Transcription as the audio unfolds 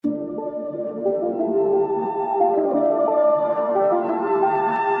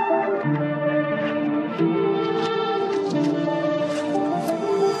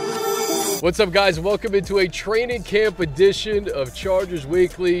What's up, guys? Welcome into a training camp edition of Chargers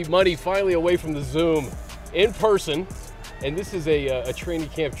Weekly. Money finally away from the Zoom, in person. And this is a training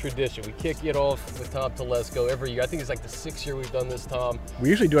camp tradition. We kick it off with Tom Telesco every year. I think it's like the 6th year we've done this, Tom. We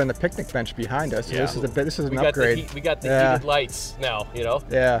usually do it on the picnic bench behind us. So Yeah. this is an upgrade. We got the heated lights now, you know?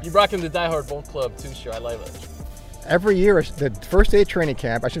 Yeah. You're rocking the Die Hard Bolt Club too, sure. I like it. Every year, the first day of training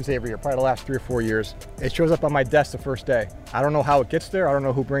camp, I shouldn't say every year, probably the last 3 or 4 years, it shows up on my desk the first day. I don't know how it gets there. I don't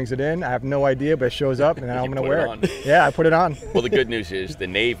know who brings it in. I have no idea, but it shows up, and then I'm going to wear it. Yeah, I put it on. Well, the good news is the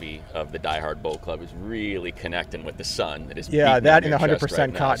navy of the Die Hard Bolt Club is really connecting with the sun. That is that and 100%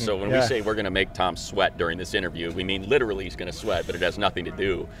 right cotton. So when we say we're going to make Tom sweat during this interview, we mean literally he's going to sweat, but it has nothing to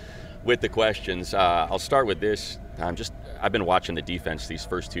do with the questions. I'll start with this. I've been watching the defense these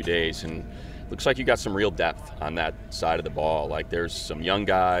first 2 days, and looks like you got some real depth on that side of the ball. Like there's some young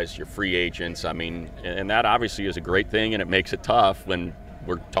guys, you're free agents. I mean, and that obviously is a great thing, and it makes it tough when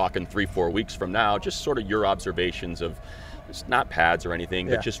we're talking 3-4 weeks from now. Just sort of your observations of, it's not pads or anything,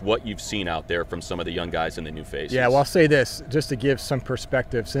 but just what you've seen out there from some of the young guys and the new faces. Yeah, well, I'll say this, just to give some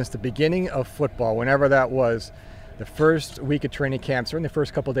perspective. Since the beginning of football, whenever that was, the first week of training camp, certainly the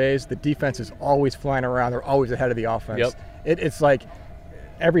first couple of days, the defense is always flying around. They're always ahead of the offense. Yep. It's like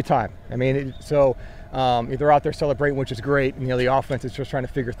every time. I mean, they're out there celebrating, which is great. And, the offense is just trying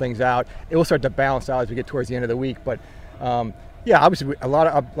to figure things out. It will start to balance out as we get towards the end of the week. But obviously a lot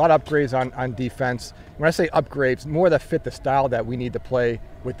of upgrades on defense. When I say upgrades, more that fit the style that we need to play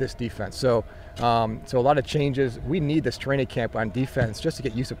with this defense. So a lot of changes. We need this training camp on defense just to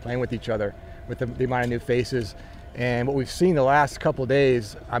get used to playing with each other, with the amount of new faces. And what we've seen the last couple of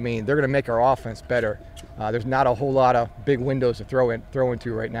days, I mean, they're going to make our offense better. There's not a whole lot of big windows to throw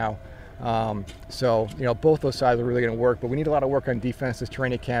into right now. Both those sides are really going to work. But we need a lot of work on defense this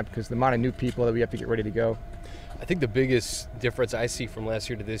training camp because the amount of new people that we have to get ready to go. I think the biggest difference I see from last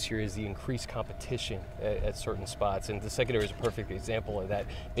year to this year is the increased competition at certain spots. And the secondary is a perfect example of that.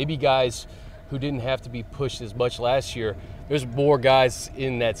 Maybe guys who didn't have to be pushed as much last year, there's more guys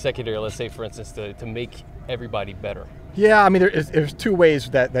in that secondary, let's say, for instance, to make everybody better. Yeah, I mean, there's 2 ways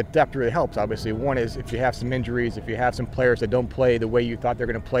that depth really helps, obviously. One is if you have some injuries, if you have some players that don't play the way you thought they're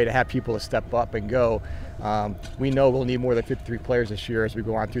going to play, to have people to step up and go. We know we'll need more than 53 players this year as we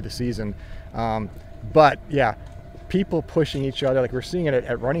go on through the season. People pushing each other, like we're seeing it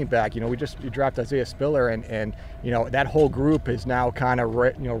at running back. We dropped Isaiah Spiller, and that whole group is now kind of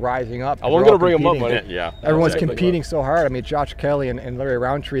rising up. I wasn't going to bring him up on it. Yeah, everyone's competing so hard. I mean, Josh Kelly and Larry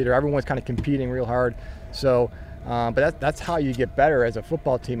Roundtree, everyone's kind of competing real hard. So, but that's how you get better as a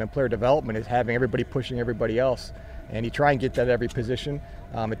football team, and player development is having everybody pushing everybody else. And you try and get that at every position.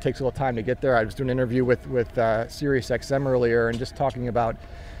 It takes a little time to get there. I was doing an interview with Sirius XM earlier, and just talking about,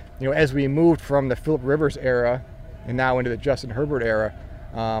 as we moved from the Phillip Rivers era and now into the Justin Herbert era,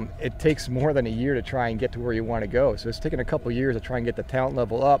 it takes more than a year to try and get to where you want to go. So it's taken a couple years to try and get the talent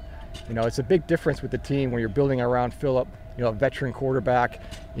level up. It's a big difference with the team when you're building around Phillip, a veteran quarterback,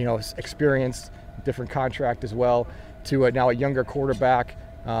 experienced, different contract as well, to now a younger quarterback.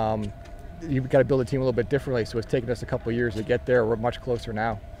 You've got to build a team a little bit differently. So it's taken us a couple years to get there. We're much closer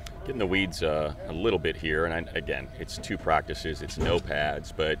now. Getting the weeds a little bit here, and again, it's 2 practices, it's no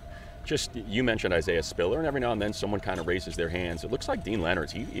pads, but just, you mentioned Isaiah Spiller, and every now and then someone kind of raises their hands. It looks like Dean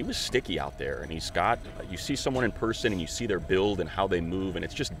Leonard's, he was sticky out there, and you see someone in person and you see their build and how they move, and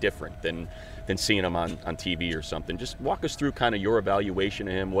it's just different than seeing him on TV or something. Just walk us through kind of your evaluation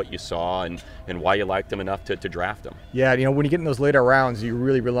of him, what you saw, and why you liked him enough to draft him. Yeah, when you get in those later rounds, you're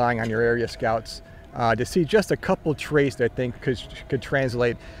really relying on your area scouts to see just a couple traits that I think could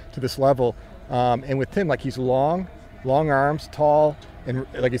translate to this level. And with him, like, he's long arms, tall, and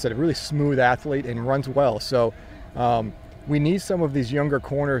like I said, a really smooth athlete and runs well. So we need some of these younger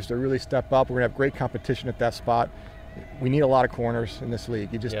corners to really step up. We're going to have great competition at that spot. We need a lot of corners in this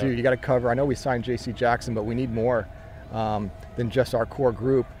league. You just do. You got to cover. I know we signed J.C. Jackson, but we need more than just our core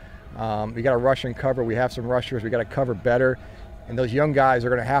group. We got to rush and cover. We have some rushers. We got to cover better. And those young guys are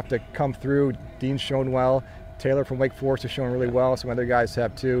going to have to come through. Dean's shown well. Taylor from Wake Forest has shown really well. Some other guys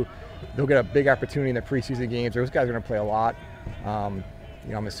have too. They'll get a big opportunity in the preseason games. Those guys are going to play a lot. I'm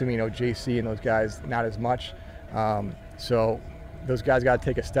assuming JC and those guys not as much. So those guys got to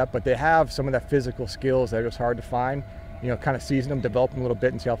take a step, but they have some of that physical skills that are just hard to find. Kind of season them, develop them a little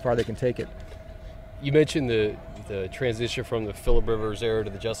bit, and see how far they can take it. You mentioned the transition from the Phillip Rivers era to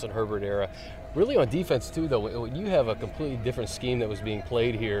the Justin Herbert era. Really on defense too, though, you have a completely different scheme that was being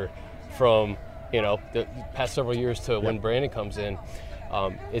played here from the past several years to when Brandon comes in.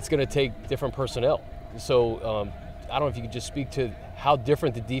 It's going to take different personnel. So I don't know if you could just speak to how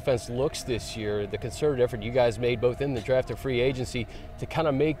different the defense looks this year, the concerted effort you guys made both in the draft and free agency to kind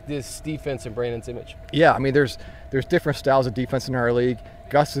of make this defense in Brandon's image. Yeah, I mean, there's different styles of defense in our league.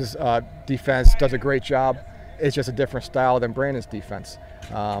 Gus's defense does a great job. It's just a different style than Brandon's defense.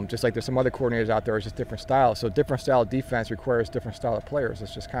 Just like there's some other coordinators out there, it's just different styles. So different style of defense requires different style of players.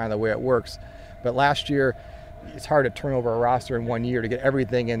 It's just kind of the way it works. But last year, it's hard to turn over a roster in 1 year to get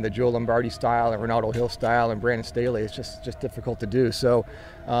everything in the Joe Lombardi style and Ronaldo Hill style and Brandon Staley. It's just difficult to do. So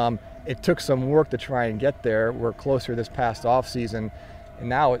it took some work to try and get there. We're closer this past offseason. And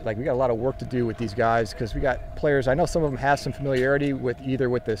now, like, we got a lot of work to do with these guys because we got players. I know some of them have some familiarity with either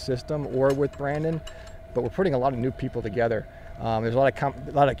with the system or with Brandon, but we're putting a lot of new people together. There's a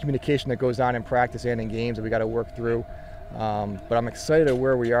lot of communication that goes on in practice and in games that we got to work through. But I'm excited at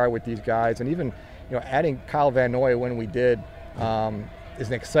where we are with these guys, and even adding Kyle Van Noy when we did is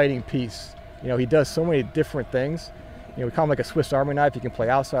an exciting piece. He does so many different things. We call him like a Swiss Army knife. He can play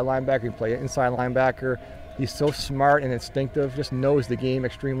outside linebacker, he can play inside linebacker. He's so smart and instinctive, just knows the game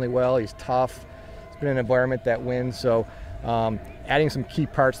extremely well. He's tough. He's been in an environment that wins. So adding some key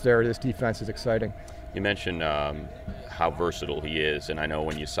parts there to this defense is exciting. You mentioned how versatile he is, and I know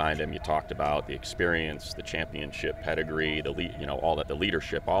when you signed him, you talked about the experience, the championship pedigree, all that, the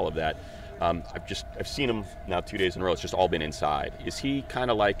leadership, all of that. I've seen him now 2 days in a row. It's just all been inside. Is he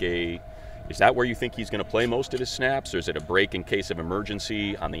kind of like is that where you think he's going to play most of his snaps, or is it a break in case of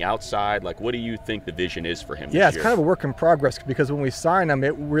emergency on the outside? Like, what do you think the vision is for him this year? Yeah, it's kind of a work in progress because when we signed him,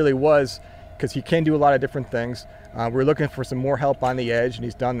 it really was because he can do a lot of different things. We're looking for some more help on the edge, and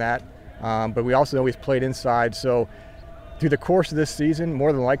he's done that. But we also know he's played inside. So through the course of this season,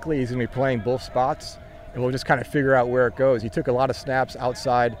 more than likely he's going to be playing both spots, and we'll just kind of figure out where it goes. He took a lot of snaps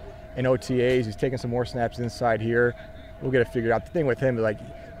outside in OTAs. He's taking some more snaps inside here. We'll get it figured out. The thing with him is, like,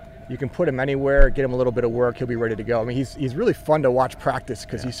 you can put him anywhere, get him a little bit of work, he'll be ready to go. I mean, he's really fun to watch practice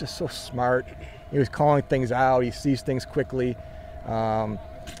because he's just so smart. He was calling things out. He sees things quickly.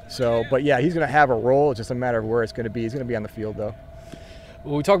 But yeah, he's going to have a role. It's just a matter of where it's going to be. He's going to be on the field, though.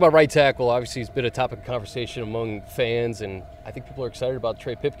 When we talk about right tackle, obviously it's been a topic of conversation among fans, and I think people are excited about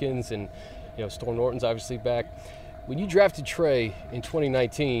Trey Pipkins, and Storm Norton's obviously back. When you drafted Trey in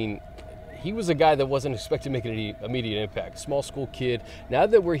 2019, he was a guy that wasn't expected to make an immediate impact. Small school kid. Now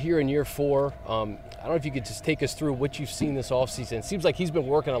that we're here in year 4, I don't know if you could just take us through what you've seen this offseason. It seems like he's been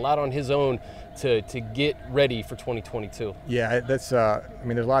working a lot on his own to get ready for 2022. Yeah, that's. I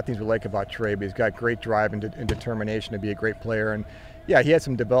mean, there's a lot of things we like about Trey, but he's got great drive and determination to be a great player. And yeah, he had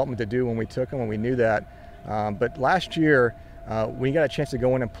some development to do when we took him, and we knew that. But last year, when he got a chance to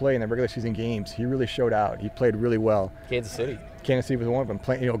go in and play in the regular season games, he really showed out. He played really well. Kansas City was one of them,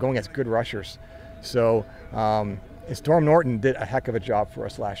 going against good rushers. So and Storm Norton did a heck of a job for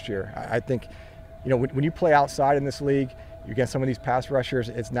us last year. I think, when you play outside in this league, you get some of these pass rushers,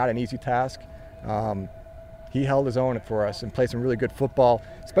 it's not an easy task. He held his own for us and played some really good football,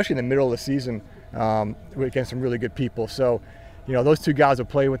 especially in the middle of the season against some really good people. So, those two guys will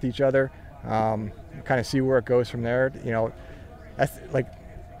play with each other, kind of see where it goes from there. That's like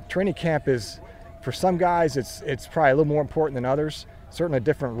training camp is, for some guys, it's probably a little more important than others. Certainly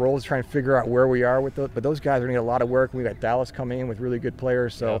different roles, trying to figure out where we are with those. But those guys are going to need a lot of work. We got Dallas coming in with really good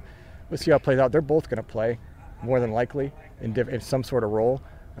players, so we'll see how it plays out. They're both going to play, more than likely, in some sort of role.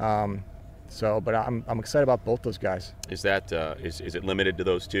 But I'm excited about both those guys. Is that is it limited to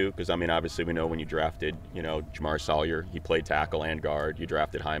those two? Because I mean, obviously we know when you drafted, Jamar Sawyer, he played tackle and guard. You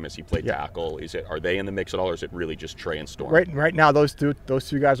drafted Hymas, he played tackle. Are they in the mix at all, or is it really just Trey and Storm? Right now, those two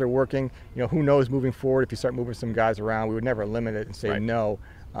guys are working. Who knows moving forward if you start moving some guys around? We would never limit it and say no.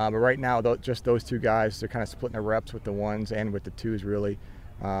 But right now, just those two guys, they're kind of splitting the reps with the ones and with the twos, really.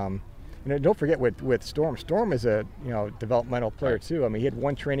 Don't forget with Storm. Storm is a developmental player too. I mean, he had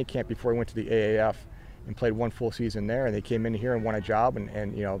one training camp before he went to the AAF and played one full season there, and they came in here and won a job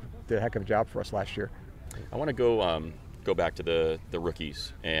and did a heck of a job for us last year. I want to go back to the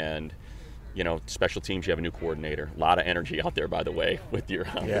rookies and special teams. You have a new coordinator. A lot of energy out there, by the way, with your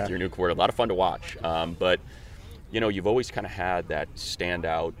new coordinator. A lot of fun to watch. But you've always kind of had that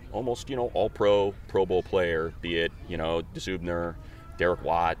standout, almost all Pro Bowl player, be it DeZubner, Derek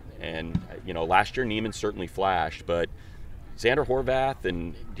Watt, and last year Neiman certainly flashed, but Xander Horvath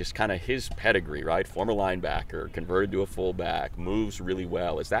and just kind of his pedigree, right? Former linebacker, converted to a fullback, moves really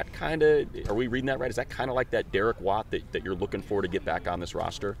well. Is that kind of, are we reading that right? Is that kind of like that Derek Watt that you're looking for to get back on this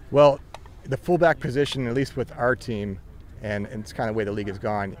roster? Well, the fullback position, at least with our team, and it's kind of the way the league has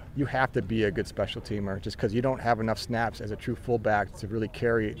gone, you have to be a good special teamer just because you don't have enough snaps as a true fullback to really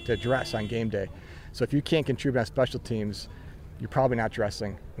to dress on game day. So if you can't contribute on special teams, you're probably not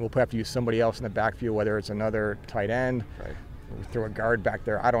dressing. We'll have to use somebody else in the backfield, whether it's another tight end, Right. or throw a guard back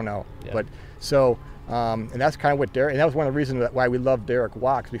there. I don't know. Yeah. But so, and that's kind of what Derek, and that was one of the reasons why we loved Derek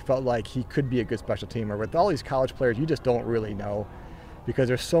Watt, 'cause we felt like he could be a good special teamer. With all these college players, you just don't really know, because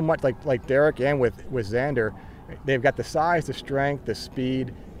there's so much, like Derek and with Xander, they've got the size, the strength, the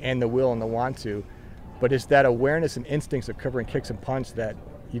speed, and the will and the want to. But it's that awareness and instincts of covering kicks and punts that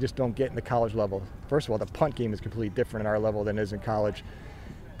you just don't get in the college level. First of all, the punt game is completely different at our level than it is in college.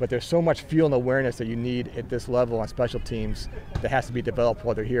 But there's so much feel and awareness that you need at this level on special teams that has to be developed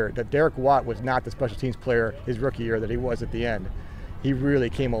while they're here. That Derek Watt was not the special teams player his rookie year that he was at the end. He really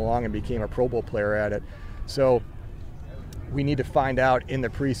came along and became a Pro Bowl player at it. So we need to find out in the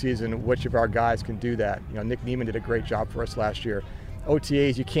preseason which of our guys can do that. You know, Nick Neiman did a great job for us last year.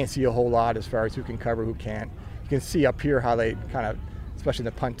 OTAs, you can't see a whole lot as far as who can cover, who can't. You can see up here how they kind of, especially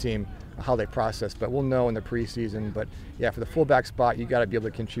the punt team, how they process, but we'll know in the preseason. But yeah, for the fullback spot, you got to be able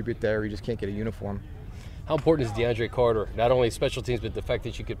to contribute there. You just can't get a uniform. How important is DeAndre Carter? Not only special teams, but the fact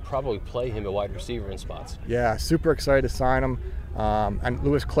that you could probably play him at wide receiver in spots. Yeah, super excited to sign him. And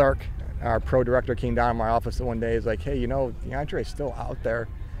Lewis Clark, our pro director, came down to my office one day. He's like, hey, you know, DeAndre's still out there.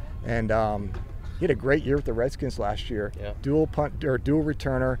 And he had a great year with the Redskins last year. Yeah. Dual punt or dual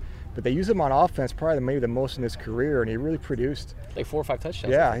returner. But they use him on offense probably maybe the most in his career, and he really produced. Like 4 or 5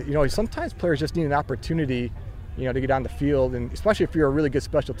 touchdowns. Yeah, you know, sometimes players just need an opportunity, you know, to get on the field, and especially if you're a really good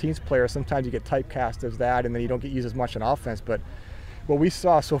special teams player, sometimes you get typecast as that, and then you don't get used as much on offense. But what we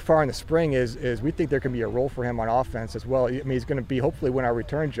saw so far in the spring is we think there can be a role for him on offense as well. I mean, he's going to be hopefully win our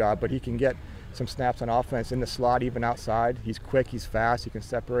return job, but he can get some snaps on offense in the slot, even outside. He's quick, he's fast, he can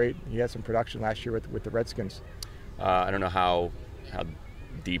separate. He had some production last year with the Redskins. I don't know how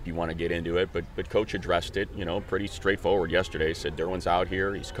deep you want to get into it, but Coach addressed it, you know, pretty straightforward yesterday. Said Derwin's out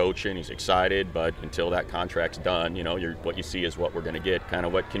here, he's coaching, he's excited, but until that contract's done, you know, what you see is what we're going to get. Kind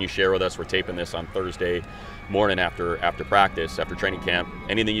of what can you share with us? We're taping this on Thursday morning after practice, after training camp.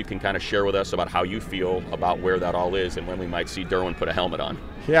 Anything you can kind of share with us about how you feel about where that all is and when we might see Derwin put a helmet on?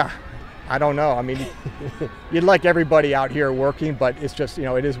 Yeah, I don't know. I mean, you'd like everybody out here working, but it's just, you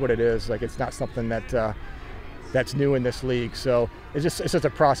know, it is what it is. Like, it's not something that that's new in this league. So it's just a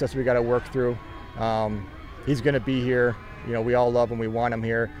process we got to work through. He's going to be here. You know, we all love him. We want him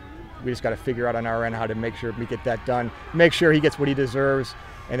here. We just got to figure out on our end how to make sure we get that done. Make sure he gets what he deserves,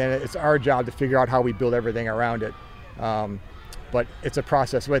 and then it's our job to figure out how we build everything around it. But it's a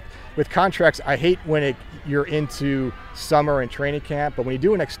process. With contracts, I hate when you're into summer and training camp, but when you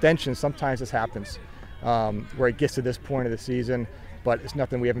do an extension, sometimes this happens, where it gets to this point of the season. But it's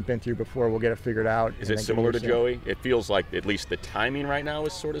nothing we haven't been through before. We'll get it figured out. Is it similar to Joey? It feels like at least the timing right now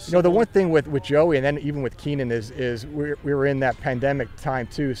is sort of similar. You know, the one thing with Joey, and then even with Keenan, is we were in that pandemic time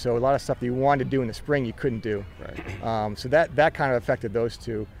too. So a lot of stuff that you wanted to do in the spring, you couldn't do. Right. So that kind of affected those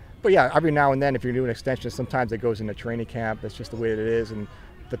two. But yeah, every now and then, if you're doing an extension, sometimes it goes into training camp. That's just the way it is, and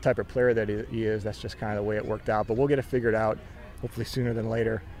the type of player that he is, that's just kind of the way it worked out. But we'll get it figured out, hopefully sooner than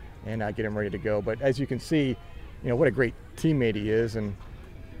later, and get him ready to go. But as you can see, you know what a great teammate he is, and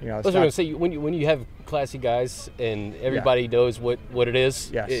you know. I was going to say, when you have classy guys and everybody knows what it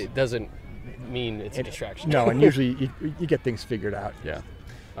is, yes. It doesn't mean it's a distraction. No, and usually you get things figured out. Yeah.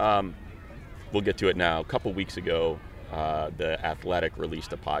 We'll get to it now. A couple weeks ago, The Athletic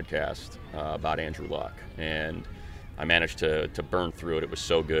released a podcast about Andrew Luck, and I managed to burn through it. It was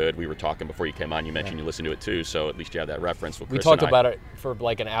so good. We were talking before you came on. You mentioned you listened to it too, so at least you have that reference. With Chris we talked about it for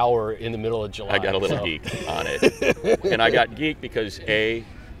like an hour in the middle of July. I got a little geek on it. And I got geek because, A,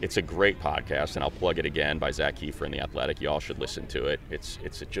 it's a great podcast, and I'll plug it again, by Zach Kiefer in The Athletic. You all should listen to it. It's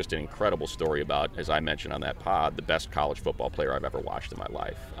just an incredible story about, as I mentioned on that pod, the best college football player I've ever watched in my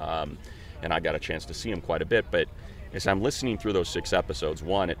life. And I got a chance to see him quite a bit, but as I'm listening through those 6 episodes,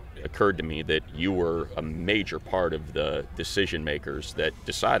 one, it occurred to me that you were a major part of the decision makers that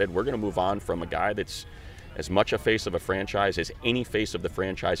decided we're going to move on from a guy that's as much a face of a franchise as any face of the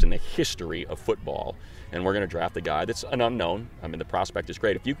franchise in the history of football, and we're going to draft a guy that's an unknown. I mean, the prospect is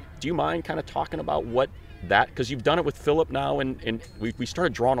great. Do you mind kind of talking about what that, because you've done it with Philip now, and we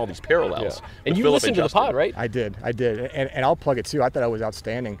started drawing all these parallels. Yeah. And you listened to the pod, right? I did, and I'll plug it too. I thought it was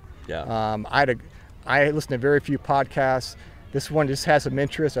outstanding. Yeah. I listened to very few podcasts. This one just has some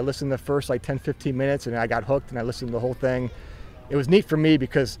interest. I listened to the first like 10, 15 minutes, and I got hooked, and I listened to the whole thing. It was neat for me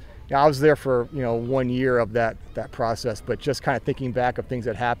because I was there for 1 year of that process, but just kind of thinking back of things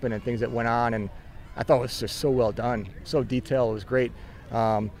that happened and things that went on, and I thought it was just so well done, so detailed. It was great.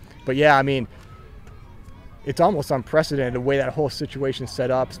 But yeah, I mean, it's almost unprecedented the way that whole situation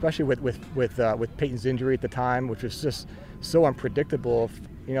set up, especially with Peyton's injury at the time, which was just so unpredictable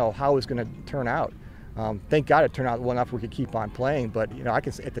of how it was going to turn out. Thank God it turned out well enough we could keep on playing. But I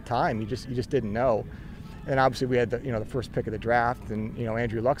can say at the time you just didn't know. And obviously we had the first pick of the draft, and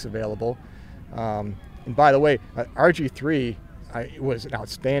Andrew Luck's available. And by the way, RG3 was an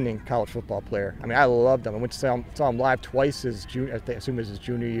outstanding college football player. I mean, I loved him. I went to saw him live twice his junior, I assume it was his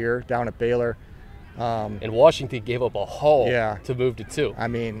junior year, down at Baylor. And Washington gave up a haul to move to 2. I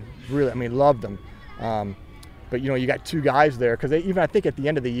mean, really, loved him. But you got 2 guys there, because I think at the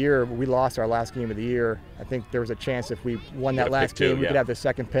end of the year we lost our last game of the year. I think there was a chance if we won that last game we could have the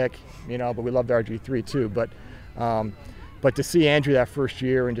second pick. But we loved RG3 too. But to see Andrew that first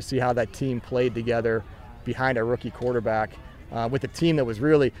year and to see how that team played together behind a rookie quarterback, with a team that was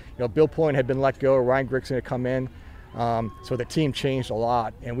really, Bill Point had been let go, Ryan Grigson had come in. So the team changed a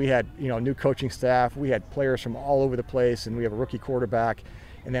lot, and we had new coaching staff. We had players from all over the place, and we have a rookie quarterback.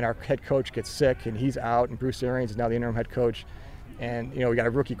 And then our head coach gets sick, and he's out, and Bruce Arians is now the interim head coach. And we got a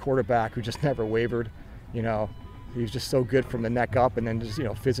rookie quarterback who just never wavered. He was just so good from the neck up, and then just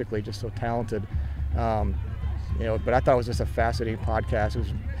physically just so talented. But I thought it was just a fascinating podcast.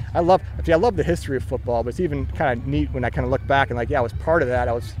 I love the history of football, but it's even kind of neat when I kind of look back and I was part of that.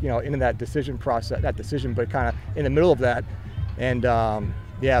 I was into that decision process, not decision, but kind of in the middle of that. And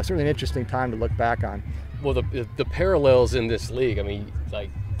it's certainly an interesting time to look back on. Well, the parallels in this league, I mean,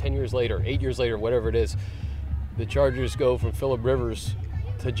 like 10 years later, 8 years later, whatever it is, the Chargers go from Phillip Rivers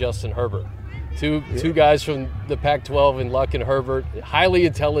to Justin Herbert. Two guys from the Pac-12 in Luck and Herbert, highly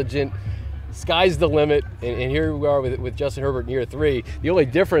intelligent. Sky's the limit, and here we are with Justin Herbert in year 3. The only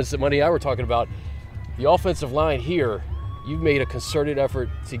difference that Money and I were talking about, the offensive line here, you've made a concerted effort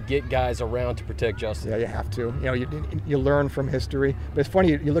to get guys around to protect Justin. Yeah, you have to. You learn from history. But it's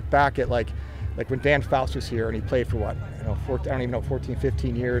funny, you look back at like when Dan Faust was here and he played for 14,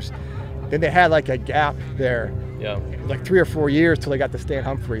 15 years. Then they had like a gap there. Yeah. Like 3 or 4 years till they got to Stan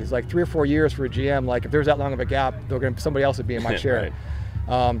Humphries. Like 3 or 4 years for a GM. Like if there's that long of a gap, somebody else would be in my chair.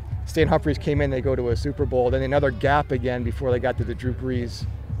 Right. Stan Humphries came in, they go to a Super Bowl, then another gap again before they got to the Drew Brees,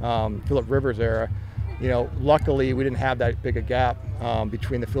 Phillip Rivers era. Luckily we didn't have that big a gap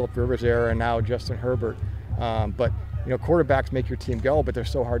between the Phillip Rivers era and now Justin Herbert. But quarterbacks make your team go, but they're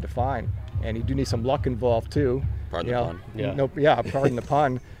so hard to find, and you do need some luck involved too. Pardon the pun. Pardon the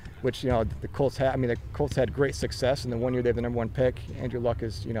pun. Which the Colts had. I mean, the Colts had great success, and the one year they have the #1 pick. Andrew Luck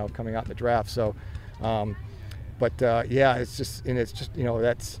is coming out in the draft. So, it's just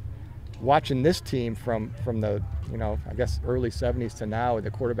that's watching this team from the I guess early '70s to now. The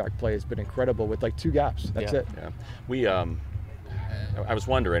quarterback play has been incredible with like 2 gaps. That's it. Yeah. We I was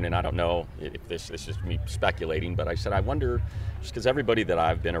wondering, and I don't know if this is me speculating, but I said I wonder, just because everybody that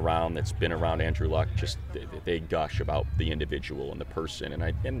I've been around that's been around Andrew Luck, just they gush about the individual and the person.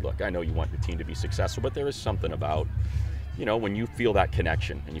 And look, I know you want your team to be successful, but there is something about, when you feel that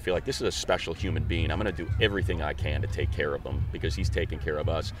connection and you feel like this is a special human being, I'm going to do everything I can to take care of him because he's taking care of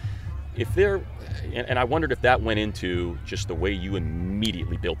us. And I wondered if that went into just the way you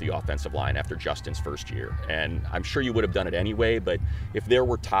immediately built the offensive line after Justin's first year. And I'm sure you would have done it anyway, but if there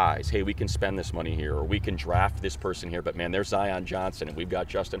were ties, hey, we can spend this money here, or we can draft this person here, but man, there's Zion Johnson and we've got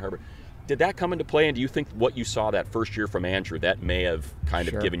Justin Herbert. Did that come into play? And do you think what you saw that first year from Andrew, that may have kind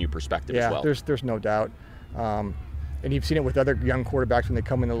of given you perspective as well? Yeah, there's no doubt. And you've seen it with other young quarterbacks when they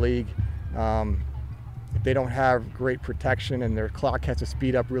come in the league. If they don't have great protection and their clock has to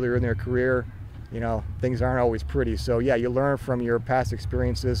speed up really early in their career, things aren't always pretty. So yeah, you learn from your past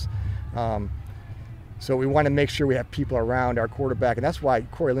experiences. So we want to make sure we have people around our quarterback, and that's why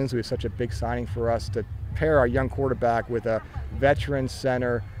Corey Linsley was such a big signing for us, to pair our young quarterback with a veteran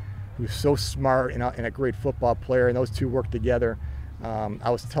center who's so smart and a great football player, and those two work together. I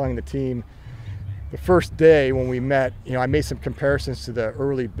was telling the team the first day when we met, I made some comparisons to the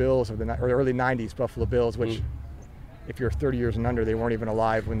early Bills or the early '90s Buffalo Bills, which, if you're 30 years and under, they weren't even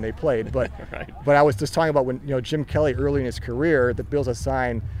alive when they played. But right. But I was just talking about when Jim Kelly early in his career, the Bills had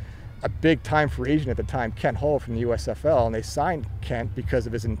signed a big time free agent at the time, Kent Hull from the USFL, and they signed Kent because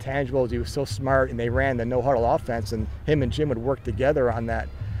of his intangibles. He was so smart, and they ran the no huddle offense, and him and Jim would work together on that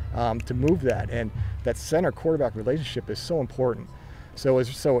to move that. And that center quarterback relationship is so important. So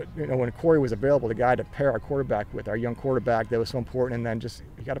when Corey was available, the guy to pair our quarterback with, our young quarterback, that was so important. And then just,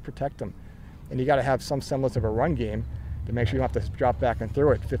 you got to protect him. And you got to have some semblance of a run game to make sure you don't have to drop back and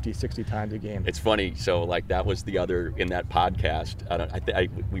throw it 50, 60 times a game. It's funny. So like that was the other, in that podcast,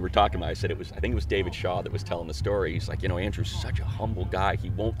 we were talking about, I think it was David Shaw that was telling the story. He's like, Andrew's such a humble guy. He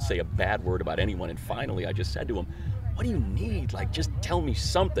won't say a bad word about anyone. And finally I just said to him, what do you need? Like, just tell me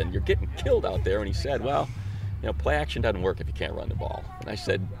something. You're getting killed out there. And he said, well, play action doesn't work if you can't run the ball. And I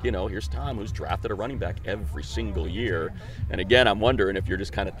said, here's Tom, who's drafted a running back every single year. And again, I'm wondering if you're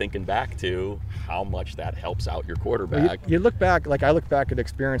just kind of thinking back to how much that helps out your quarterback. Well, you look back, like I look back at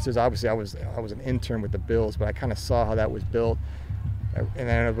experiences. Obviously, I was an intern with the Bills, but I kind of saw how that was built. And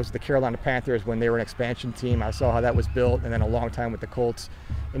then it was the Carolina Panthers when they were an expansion team. I saw how that was built, and then a long time with the Colts.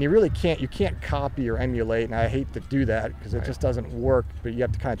 And you can't copy or emulate, and I hate to do that because it just doesn't work, but you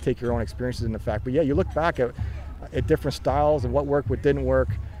have to kind of take your own experiences into fact. But yeah, you look back at different styles and what worked, what didn't work.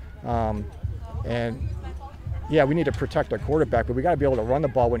 And yeah, we need to protect our quarterback, but we got to be able to run the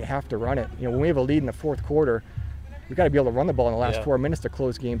ball when you have to run it. When we have a lead in the fourth quarter, we got to be able to run the ball in the last 4 minutes to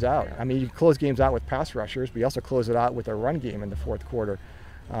close games out. I mean, you close games out with pass rushers, but you also close it out with a run game in the fourth quarter.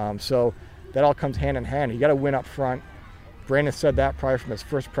 So that all comes hand in hand. You got to win up front. Brandon said that probably from his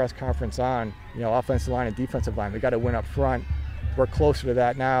first press conference on, offensive line and defensive line. We got to win up front. We're closer to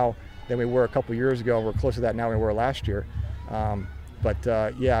that now than we were a couple years ago. We're closer to that now than we were last year.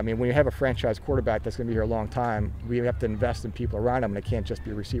 Yeah, I mean, when you have a franchise quarterback that's going to be here a long time, we have to invest in people around him, and it can't just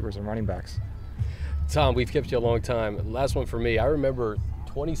be receivers and running backs. Tom, we've kept you a long time. Last one for me. I remember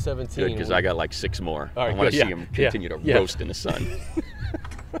 2017. Good, because I got like 6 more. All right, I want to see him continue to roast in the sun.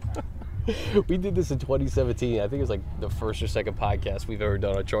 We did this in 2017. I think it was like the first or second podcast we've ever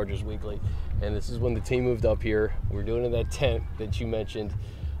done on Chargers Weekly. And this is when the team moved up here. We were doing it in that tent that you mentioned.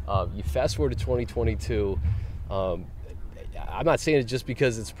 You fast forward to 2022. I'm not saying it just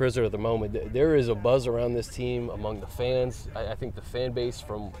because it's prisoner of the moment. There is a buzz around this team among the fans. I think the fan base,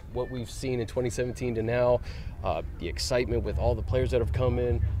 from what we've seen in 2017 to now, the excitement with all the players that have come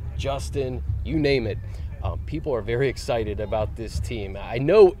in, Justin, you name it. People are very excited about this team. I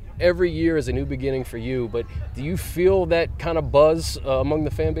know every year is a new beginning for you, but do you feel that kind of buzz among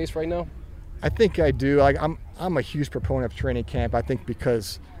the fan base right now? I think I do. I'm a huge proponent of training camp. I think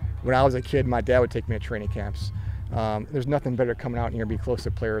because when I was a kid, my dad would take me to training camps. There's nothing better coming out here and be close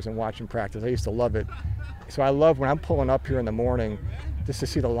to players and watching practice. I used to love it. So I love when I'm pulling up here in the morning just to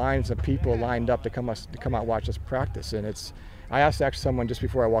see the lines of people lined up to come out and watch us practice. And I asked actually someone just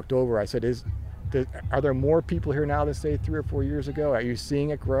before I walked over, I said, are there more people here now than say 3 or 4 years ago? Are you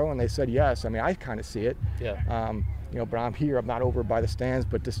seeing it grow? And they said yes. I mean, I kind of see it. Yeah. But I'm here. I'm not over by the stands,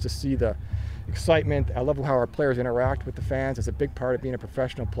 but just to see the excitement. I love how our players interact with the fans. It's a big part of being a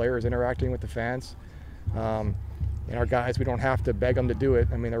professional player is interacting with the fans. And our guys, we don't have to beg them to do it.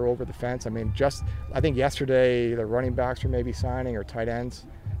 I mean, they're over the fence. I mean, I think yesterday the running backs were maybe signing, or tight ends,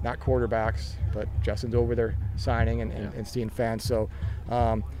 not quarterbacks, but Justin's over there signing and seeing fans. So,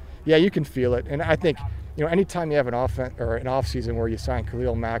 yeah, you can feel it. And I think, anytime you have an off season where you sign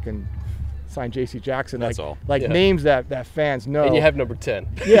Khalil Mack and sign J.C. Jackson, names that fans know. And you have number 10.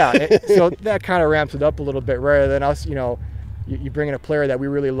 Yeah, so that kind of ramps it up a little bit rather than us, you bring in a player that we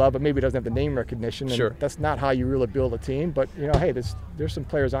really love, but maybe doesn't have the name recognition. And sure. That's not how you really build a team. But, hey, there's some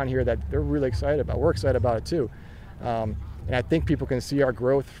players on here that they're really excited about. We're excited about it too. And I think people can see our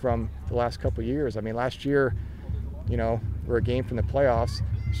growth from the last couple of years. I mean, last year, we're a game from the playoffs.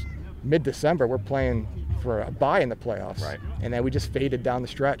 Mid-December, we're playing for a bye in the playoffs. Right. And then we just faded down the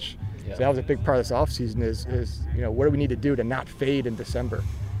stretch. Yeah. So that was a big part of this offseason is what do we need to do to not fade in December?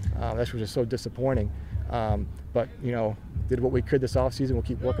 That's just so disappointing. But, did what we could this offseason. We'll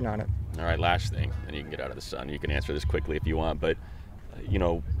keep working on it. All right, last thing, and you can get out of the sun. You can answer this quickly if you want, but,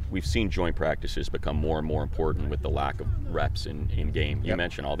 we've seen joint practices become more and more important with the lack of reps in game. You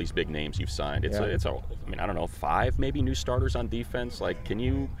mentioned all these big names you've signed. I don't know, 5 maybe new starters on defense. Like, can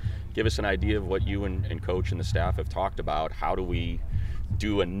you give us an idea of what you and coach and the staff have talked about? How do we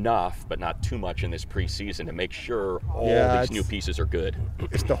do enough, but not too much in this preseason to make sure all these new pieces are good?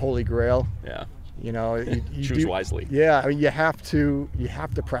 It's the holy grail. Yeah. You choose wisely. Yeah, I mean, you have to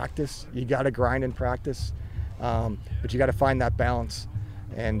practice. You got to grind and practice, but you got to find that balance.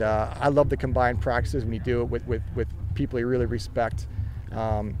 And I love the combined practices when you do it with people you really respect.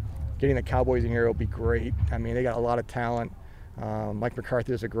 Getting the Cowboys in here will be great. I mean, they got a lot of talent. Mike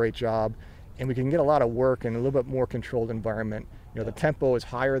McCarthy does a great job, and we can get a lot of work in a little bit more controlled environment. The tempo is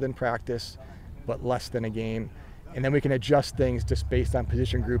higher than practice, but less than a game. And then we can adjust things just based on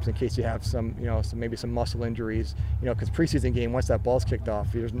position groups in case you have some muscle injuries. Because preseason game, once that ball's kicked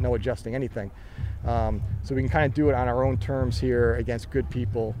off, there's no adjusting anything. So we can kind of do it on our own terms here against good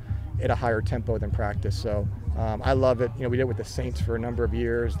people at a higher tempo than practice. So I love it. We did it with the Saints for a number of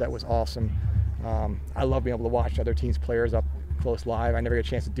years. That was awesome. I love being able to watch other teams' players up close live. I never get a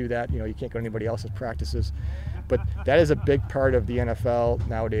chance to do that. You can't go to anybody else's practices. But that is a big part of the NFL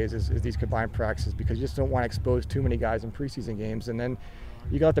nowadays is these combined practices, because you just don't want to expose too many guys in preseason games. And then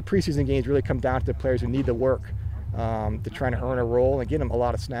you got the preseason games really come down to the players who need the work to try to earn a role and get them a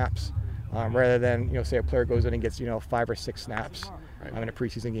lot of snaps. rather than, say a player goes in and gets, 5 or 6 snaps in a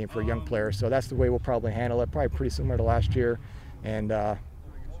preseason game for a young player. So that's the way we'll probably handle it, probably pretty similar to last year. And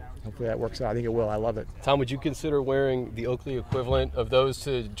hopefully that works out. I think it will. I love it. Tom, would you consider wearing the Oakley equivalent of those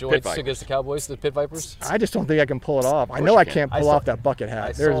to joints against the Cowboys, the Pit Vipers? I just don't think I can pull it off. I know I can't pull off that bucket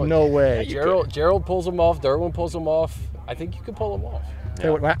hat. There's no way. Gerald pulls them off. Derwin pulls them off. I think you can pull them off.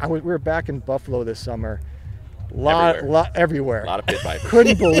 Yeah. We were back in Buffalo this summer. Everywhere. A lot of Pit Vipers.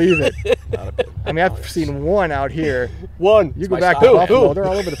 Couldn't believe it. I mean, I've seen one out here. One. You go back to Buffalo, they're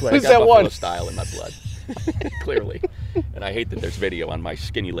all over the place. Who's I got that Buffalo one? style in my blood. Clearly. And I hate that there's video on my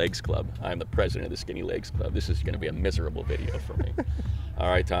Skinny Legs Club. I'm the president of the Skinny Legs Club. This is going to be a miserable video for me. All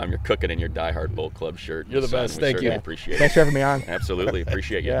right, Tom, you're cooking in your Die Hard Bowl Club shirt. You're the best. Thank you. Appreciate it. Thanks for having me on. Absolutely.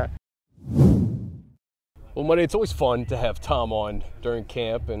 Appreciate you. Yeah. Well, Monday, it's always fun to have Tom on during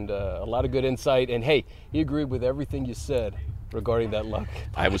camp, and a lot of good insight. And hey, he agreed with everything you said regarding that luck.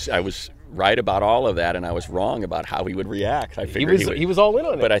 I was right about all of that, and I was wrong about how he would react. I figured he was all in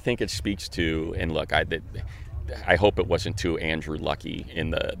on it. But I think it speaks to, and look, I hope it wasn't too Andrew Lucky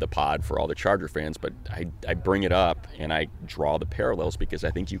in the pod for all the Charger fans, but I bring it up and I draw the parallels because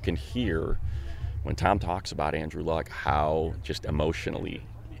I think you can hear when Tom talks about Andrew Luck how just emotionally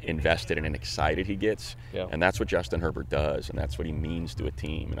invested and excited he gets. Yeah. And that's what Justin Herbert does, and that's what he means to a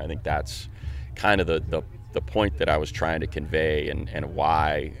team. And I think that's kind of the point that I was trying to convey and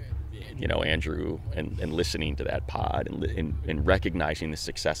why, Andrew and listening to that pod and recognizing the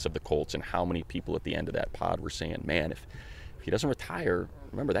success of the Colts and how many people at the end of that pod were saying, man, if he doesn't retire,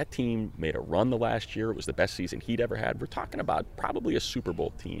 remember that team made a run the last year. It was the best season he'd ever had. We're talking about probably a Super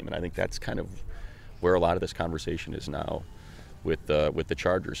Bowl team, and I think that's kind of where a lot of this conversation is now with the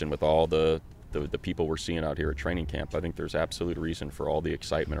Chargers and with all the people we're seeing out here at training camp. I think there's absolute reason for all the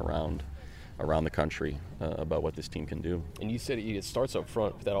excitement around the country about what this team can do. And you said it starts up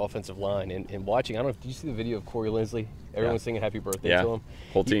front with that offensive line. And watching, I don't know, did you see the video of Corey Linsley? Everyone's singing happy birthday to him.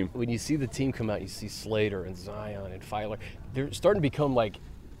 Whole team. When you see the team come out, you see Slater and Zion and Filer. They're starting to become like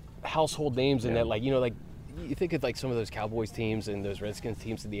household names in that, you think of like some of those Cowboys teams and those Redskins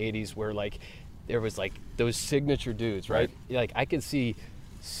teams in the 80s where like there was like those signature dudes, right? Like I could see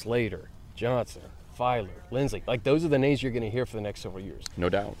Slater, Johnson, Filer, Linsley, like those are the names you're going to hear for the next several years. No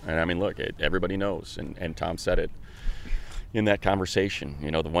doubt. And I mean, look, everybody knows, and Tom said it in that conversation.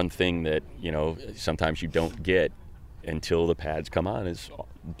 The one thing that, sometimes you don't get until the pads come on is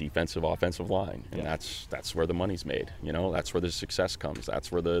defensive, offensive line. And that's where the money's made. That's where the success comes.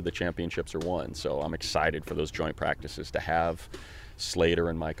 That's where the championships are won. So I'm excited for those joint practices to have Slater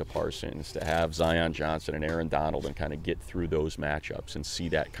and Micah Parsons, to have Zion Johnson and Aaron Donald and kind of get through those matchups and see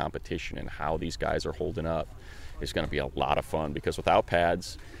that competition and how these guys are holding up is going to be a lot of fun because without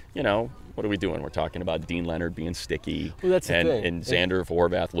pads, what are we doing? We're talking about Dean Leonard being sticky and Xander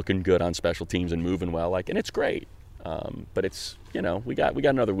Horvath looking good on special teams and moving well, and it's great. But it's, we got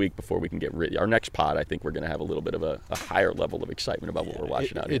another week before we can get rid. Our next pod, I think we're going to have a little bit of a higher level of excitement about what we're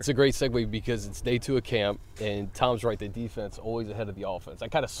watching out here. It's a great segue because it's day 2 of camp, and Tom's right, the defense always ahead of the offense. I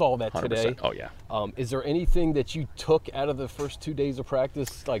kind of saw that 100%. Today. Oh, yeah. Is there anything that you took out of the first 2 days of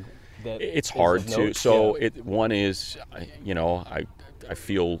practice? Like that? It's hard to. So one is, I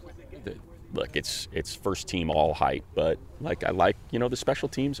feel that, look, it's first team all hype, but the special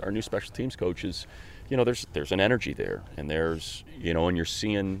teams, our new special teams coaches, there's an energy there, and there's, and you're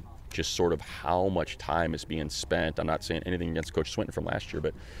seeing just sort of how much time is being spent. I'm not saying anything against Coach Swinton from last year,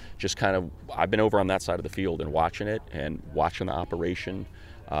 but just kind of, I've been over on that side of the field and watching it and watching the operation.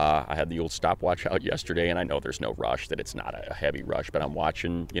 I had the old stopwatch out yesterday, and I know there's no rush, that it's not a heavy rush, but I'm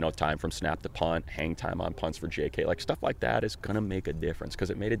watching, time from snap to punt, hang time on punts for JK, like stuff like that is going to make a difference because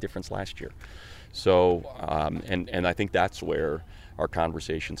it made a difference last year. So, and I think that's where our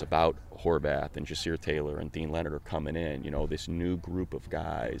conversations about Horvath and Jasir Taylor and Dean Leonard are coming in, this new group of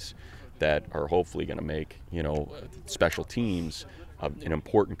guys that are hopefully going to make, special teams an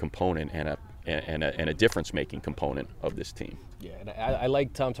important component and a difference-making component of this team. Yeah, and I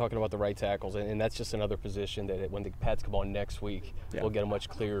like Tom talking about the right tackles, and that's just another position that when the pads come on next week, we'll get a much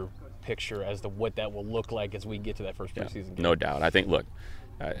clearer picture as to what that will look like as we get to that first preseason game. No doubt. I think, look,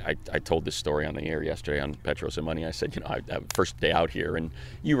 I told this story on the air yesterday on Petros and Money. I said, first day out here, and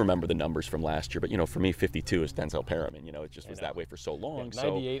you remember the numbers from last year, but, for me, 52 is Denzel Perriman. It just was that way for so long.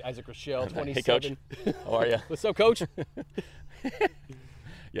 98, Isaac Rochelle, 27. Hey, Coach. How are you? What's up, Coach?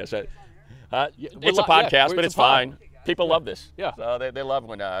 Yes, it's a podcast, but it's fine. People love this. Yeah. So they love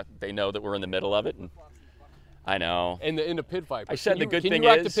when they know that we're in the middle of it. And I know. And the Pit Vipers. I said the good thing is. Can you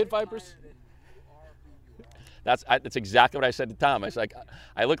rock the Pit Vipers? That's exactly what I said to Tom. I was like,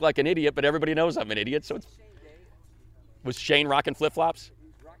 I look like an idiot, but everybody knows I'm an idiot. So was Shane rocking flip-flops?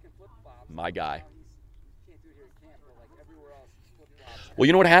 my guy. Well,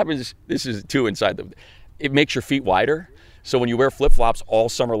 you know what happens? This is too inside. It makes your feet wider. So when you wear flip-flops all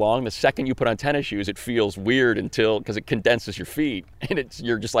summer long, the second you put on tennis shoes, it feels weird because it condenses your feet. And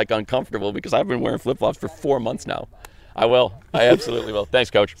you're just like uncomfortable because I've been wearing flip-flops for 4 months now. I will. I absolutely will. Thanks,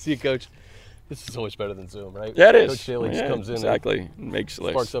 Coach. See you, Coach. This is so much better than Zoom, right? Yeah, it is. Coach Daly just comes in. Exactly. Makes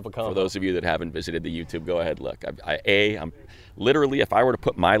sparks up a combo. For those of you that haven't visited the YouTube, go ahead, look. I'm literally, if I were to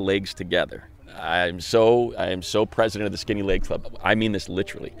put my legs together, I am so president of the Skinny Leg Club. I mean this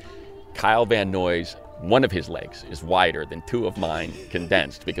literally. Kyle Van Noy's, one of his legs is wider than 2 of mine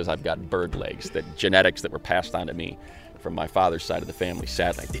condensed because I've got bird legs, genetics that were passed on to me from my father's side of the family.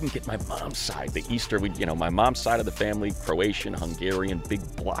 Sadly, I didn't get my mom's side. The Easter, my mom's side of the family, Croatian, Hungarian, big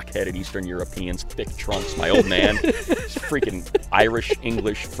block-headed Eastern Europeans, thick trunks. My old man is freaking Irish,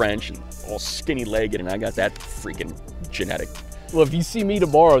 English, French, and all skinny-legged, and I got that freaking genetic. Well, if you see me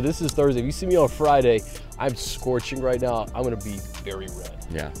tomorrow, this is Thursday. If you see me on Friday, I'm scorching right now. I'm going to be very red.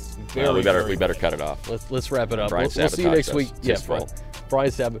 Yeah. We better cut it off. Let's wrap it up. Brian We'll see you next week. Yes,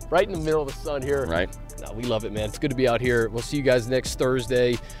 Brian Sabat, right in the middle of the sun here. Right. No, we love it, man. It's good to be out here. We'll see you guys next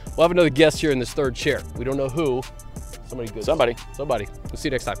Thursday. We'll have another guest here in this third chair. We don't know who. Somebody good. Somebody. We'll see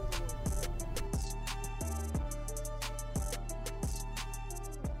you next time.